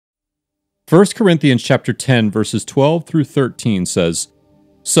1 Corinthians chapter 10, verses 12 through 13 says,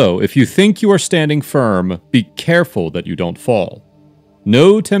 "So, if you think you are standing firm, be careful that you don't fall.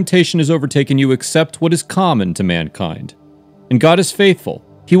 No temptation has overtaken you except what is common to mankind. And God is faithful.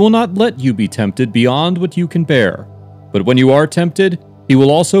 He will not let you be tempted beyond what you can bear. But when you are tempted, He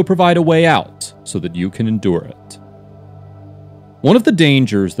will also provide a way out so that you can endure it." One of the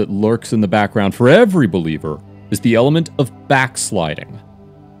dangers that lurks in the background for every believer is the element of backsliding.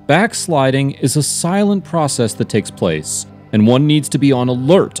 Backsliding is a silent process that takes place, and one needs to be on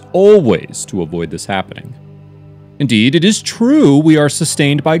alert always to avoid this happening. Indeed, it is true we are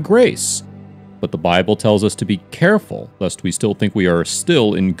sustained by grace, but the Bible tells us to be careful lest we still think we are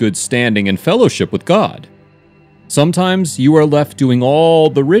still in good standing and fellowship with God. Sometimes you are left doing all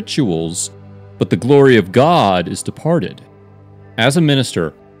the rituals, but the glory of God is departed. As a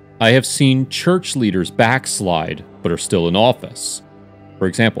minister, I have seen church leaders backslide but are still in office. For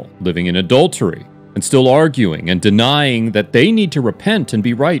example, living in adultery and still arguing and denying that they need to repent and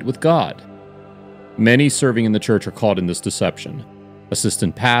be right with God. Many serving in the church are caught in this deception.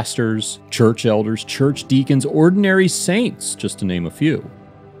 Assistant pastors, church elders, church deacons, ordinary saints, just to name a few.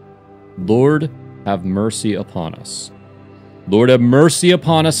 Lord, have mercy upon us. Lord, have mercy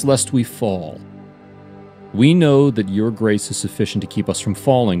upon us lest we fall. We know that your grace is sufficient to keep us from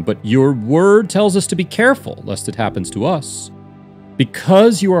falling, but your word tells us to be careful lest it happens to us.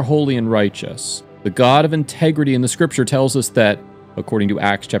 Because you are holy and righteous, the God of integrity in the scripture tells us that, according to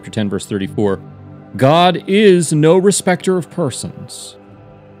Acts chapter 10, verse 34, God is no respecter of persons.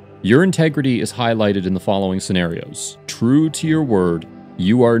 Your integrity is highlighted in the following scenarios. True to your word,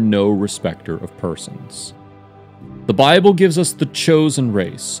 you are no respecter of persons. The Bible gives us the chosen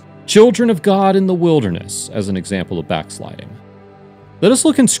race, children of God in the wilderness, as an example of backsliding. Let us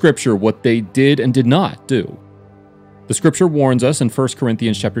look in Scripture what they did and did not do. The Scripture warns us in 1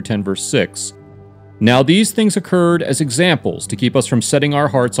 Corinthians chapter 10, verse 6, "Now these things occurred as examples to keep us from setting our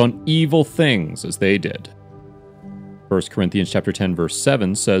hearts on evil things as they did." 1 Corinthians chapter 10, verse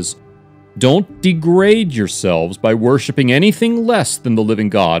 7 says, "Don't degrade yourselves by worshiping anything less than the living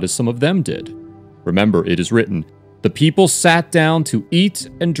God as some of them did. Remember, it is written, 'The people sat down to eat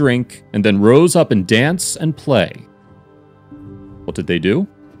and drink, and then rose up and dance and play.'" What did they do?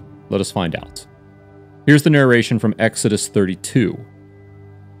 Let us find out. Here's the narration from Exodus 32.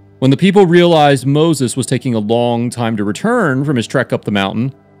 When the people realized Moses was taking a long time to return from his trek up the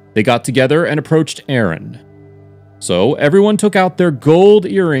mountain, they got together and approached Aaron. So everyone took out their gold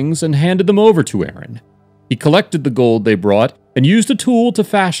earrings and handed them over to Aaron. He collected the gold they brought and used a tool to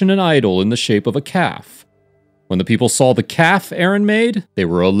fashion an idol in the shape of a calf. When the people saw the calf Aaron made, they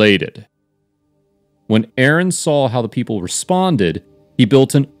were elated. When Aaron saw how the people responded, he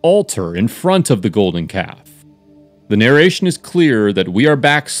built an altar in front of the golden calf. The narration is clear that we are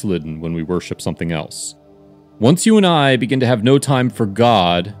backslidden when we worship something else. Once you and I begin to have no time for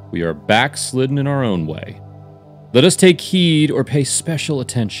God, we are backslidden in our own way. Let us take heed or pay special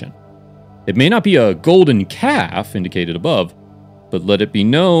attention. It may not be a golden calf indicated above, but let it be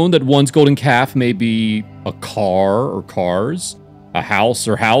known that one's golden calf may be a car or cars, a house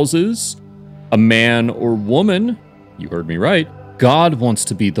or houses, a man or woman. You heard me right. God wants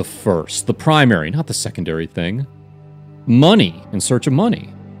to be the first, the primary, not the secondary thing. Money, in search of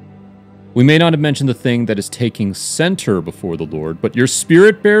money. We may not have mentioned the thing that is taking center before the Lord, but your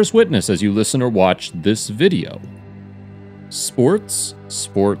spirit bears witness as you listen or watch this video. Sports,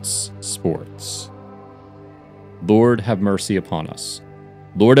 sports, sports. Lord, have mercy upon us.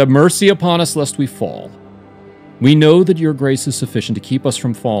 Lord, have mercy upon us lest we fall. We know that your grace is sufficient to keep us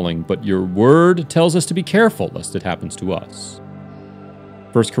from falling, but your word tells us to be careful lest it happens to us.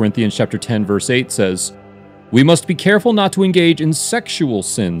 1 Corinthians chapter 10, verse 8 says, "We must be careful not to engage in sexual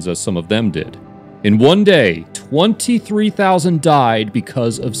sins as some of them did. In one day, 23,000 died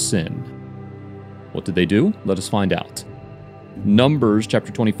because of sin." What did they do? Let us find out. Numbers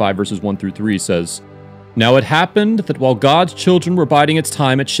chapter 25, verses 1 through 3 says, "Now it happened that while God's children were biding its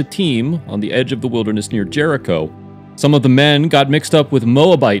time at Shittim, on the edge of the wilderness near Jericho, some of the men got mixed up with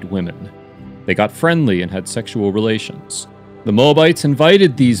Moabite women. They got friendly and had sexual relations. The Moabites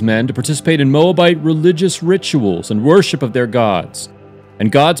invited these men to participate in Moabite religious rituals and worship of their gods.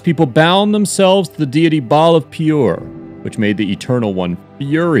 And God's people bound themselves to the deity Baal of Peor, which made the Eternal One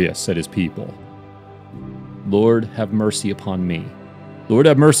furious at his people. Lord, have mercy upon me. Lord,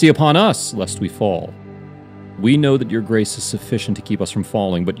 have mercy upon us, lest we fall. We know that your grace is sufficient to keep us from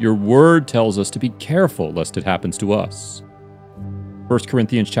falling, but your word tells us to be careful lest it happens to us. 1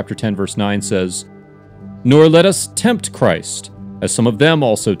 Corinthians chapter 10, verse 9 says, "Nor let us tempt Christ, as some of them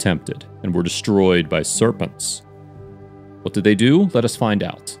also tempted, and were destroyed by serpents." What did they do? Let us find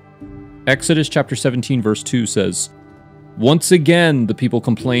out. Exodus chapter 17 verse 2 says, "Once again the people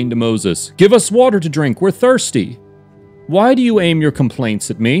complained to Moses, 'Give us water to drink, we're thirsty.' Why do you aim your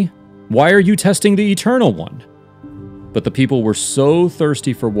complaints at me? Why are you testing the Eternal One?" But the people were so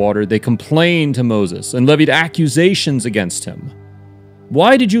thirsty for water, they complained to Moses and levied accusations against him.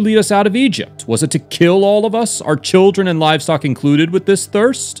 "Why did you lead us out of Egypt? Was it to kill all of us, our children and livestock included, with this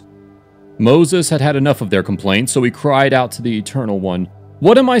thirst?" Moses had had enough of their complaints, so he cried out to the Eternal One,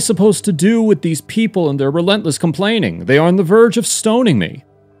 "What am I supposed to do with these people and their relentless complaining? They are on the verge of stoning me."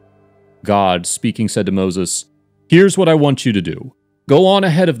 God, speaking, said to Moses, "Here's what I want you to do. Go on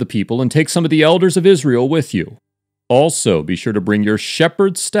ahead of the people and take some of the elders of Israel with you. Also, be sure to bring your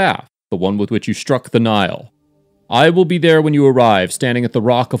shepherd's staff, the one with which you struck the Nile. I will be there when you arrive, standing at the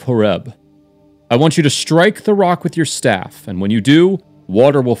rock of Horeb. I want you to strike the rock with your staff, and when you do,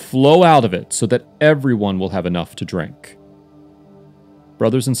 water will flow out of it so that everyone will have enough to drink."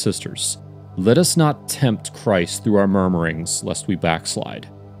 Brothers and sisters, let us not tempt Christ through our murmurings, lest we backslide.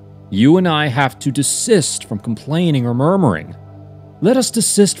 You and I have to desist from complaining or murmuring. Let us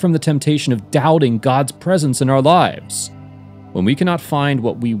desist from the temptation of doubting God's presence in our lives. When we cannot find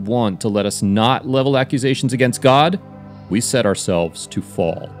what we want to let us not level accusations against God, we set ourselves to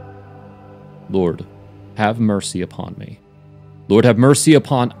fall. Lord, have mercy upon me. Lord, have mercy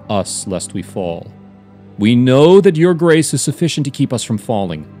upon us, lest we fall. We know that your grace is sufficient to keep us from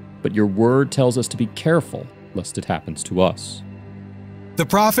falling, but your word tells us to be careful, lest it happens to us. The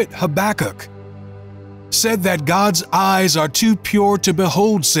prophet Habakkuk said that God's eyes are too pure to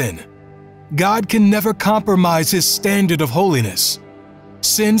behold sin. God can never compromise his standard of holiness.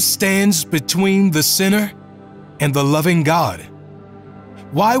 Sin stands between the sinner and the loving God.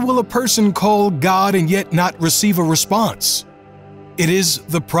 Why will a person call God and yet not receive a response? It is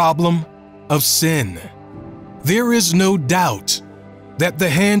the problem of sin. There is no doubt that the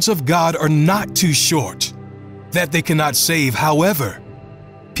hands of God are not too short, that they cannot save. However,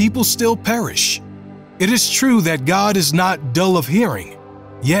 people still perish. It is true that God is not dull of hearing,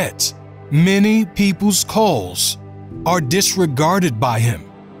 yet many people's calls are disregarded by him.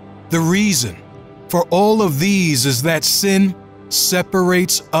 The reason for all of these is that sin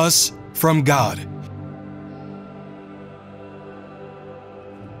separates us from God.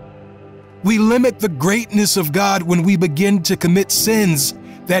 We limit the greatness of God when we begin to commit sins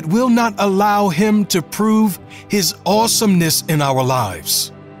that will not allow him to prove his awesomeness in our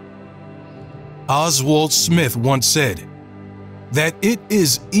lives. Oswald Smith once said that it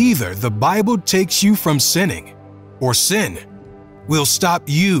is either the Bible takes you from sinning, or sin will stop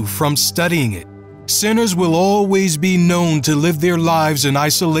you from studying it. Sinners will always be known to live their lives in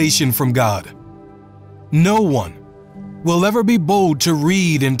isolation from God. No one will ever be bold to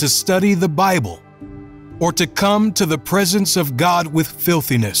read and to study the Bible, or to come to the presence of God with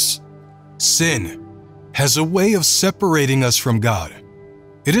filthiness. Sin has a way of separating us from God.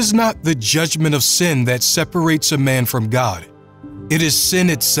 It is not the judgment of sin that separates a man from God. It is sin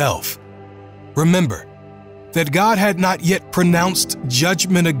itself. Remember that God had not yet pronounced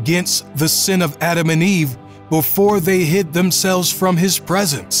judgment against the sin of Adam and Eve before they hid themselves from his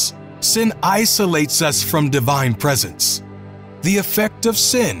presence. Sin isolates us from divine presence. The effect of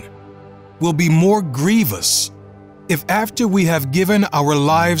sin will be more grievous if after we have given our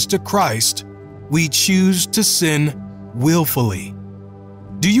lives to Christ, we choose to sin willfully.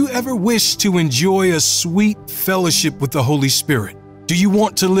 Do you ever wish to enjoy a sweet fellowship with the Holy Spirit? Do you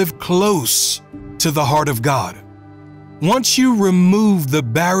want to live close to the heart of God? Once you remove the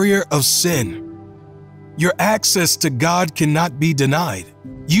barrier of sin, your access to God cannot be denied.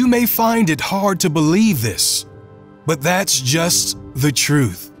 You may find it hard to believe this, but that's just the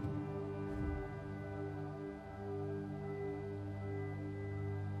truth.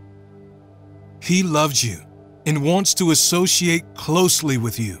 He loves you and wants to associate closely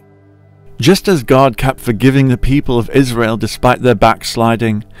with you. Just as God kept forgiving the people of Israel despite their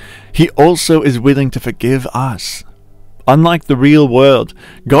backsliding, he also is willing to forgive us. Unlike the real world,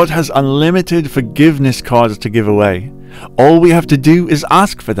 God has unlimited forgiveness cards to give away. All we have to do is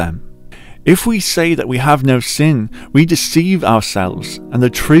ask for them. If we say that we have no sin, we deceive ourselves, and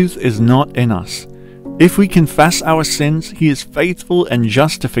the truth is not in us. If we confess our sins, he is faithful and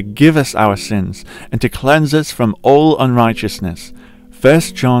just to forgive us our sins and to cleanse us from all unrighteousness.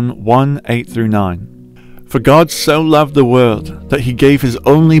 1 John 1:8-9. For God so loved the world that he gave his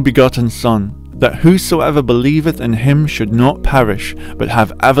only begotten Son, that whosoever believeth in him should not perish, but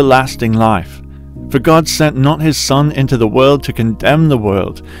have everlasting life. For God sent not his Son into the world to condemn the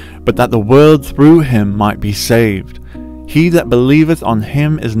world, but that the world through him might be saved. He that believeth on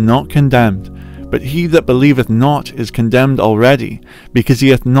him is not condemned, But he that believeth not is condemned already, because he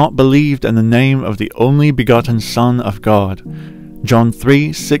hath not believed in the name of the only begotten Son of God. John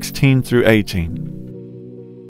 3:16-18.